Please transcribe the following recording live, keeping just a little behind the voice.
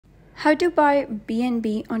How to buy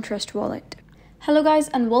BNB on Trust Wallet. Hello guys,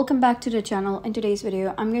 and welcome back to the channel. In today's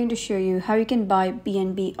video, I'm going to show you how you can buy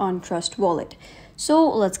BNB on Trust Wallet. So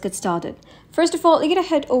let's get started. First of all, you're gonna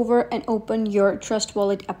head over and open your Trust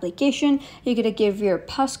Wallet application. You're gonna give your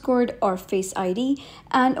passcode or Face ID,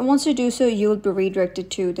 and once you do so, you will be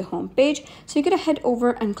redirected to the home page. So you're gonna head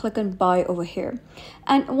over and click on buy over here.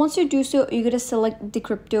 And once you do so, you're gonna select the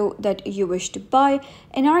crypto that you wish to buy.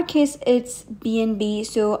 In our case, it's BNB.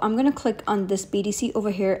 So I'm gonna click on this BTC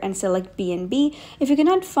over here and select BNB. If you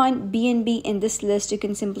cannot find BNB in this list, you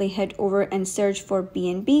can simply head over and search for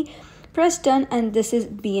BNB. Press done, and this is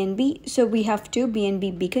BNB. So we have two,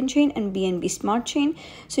 BNB Beacon Chain and BNB Smart Chain.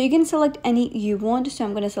 So you can select any you want. So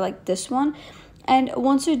I'm going to select this one. And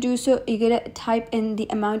once you do so, you're going to type in the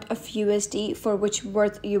amount of USD for which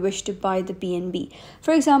worth you wish to buy the BNB.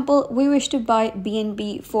 For example, we wish to buy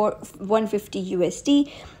BNB for 150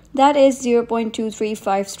 USD. That is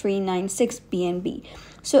 0.235396 BNB.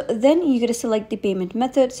 So then you're going to select the payment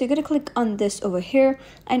method. So you're going to click on this over here.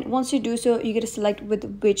 And once you do so, you're going to select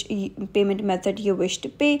with which payment method you wish to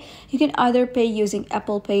pay. You can either pay using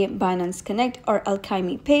Apple Pay, Binance Connect, or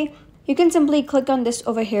Alchemy Pay. You can simply click on this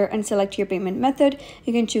over here and select your payment method.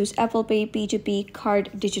 You can choose Apple Pay, P2P,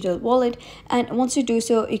 card, digital wallet. And once you do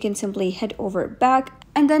so, you can simply head over back.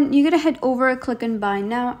 And then you're going to head over, click on buy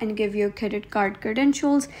now, and give your credit card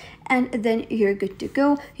credentials. And then you're good to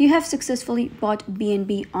go. You have successfully bought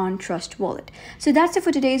BNB on Trust Wallet. So that's it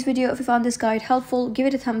for today's video. If you found this guide helpful, give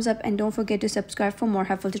it a thumbs up and don't forget to subscribe for more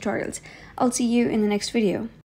helpful tutorials. I'll see you in the next video.